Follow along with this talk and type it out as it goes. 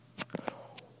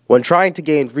When trying to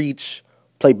gain reach,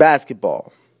 play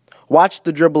basketball. Watch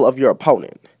the dribble of your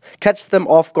opponent. Catch them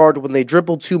off guard when they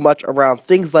dribble too much around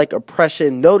things like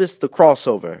oppression. Notice the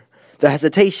crossover, the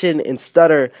hesitation and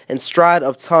stutter and stride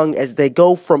of tongue as they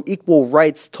go from equal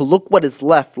rights to look what is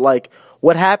left, like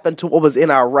what happened to what was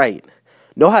in our right.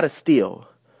 Know how to steal.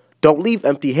 Don't leave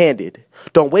empty-handed.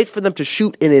 Don't wait for them to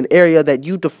shoot in an area that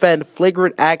you defend.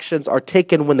 Flagrant actions are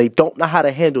taken when they don't know how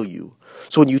to handle you.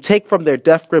 So when you take from their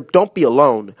death grip, don't be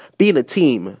alone. Be in a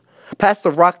team. Pass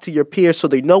the rock to your peers so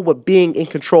they know what being in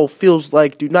control feels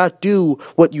like. Do not do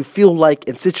what you feel like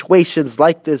in situations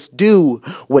like this. Do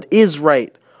what is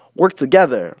right. Work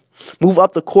together. Move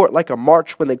up the court like a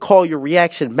march. When they call your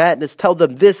reaction madness, tell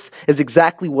them this is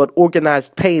exactly what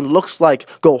organized pain looks like.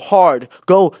 Go hard.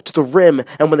 Go to the rim.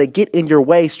 And when they get in your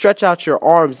way, stretch out your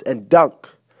arms and dunk.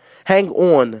 Hang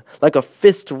on like a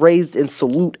fist raised in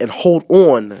salute and hold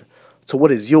on to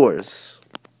what is yours.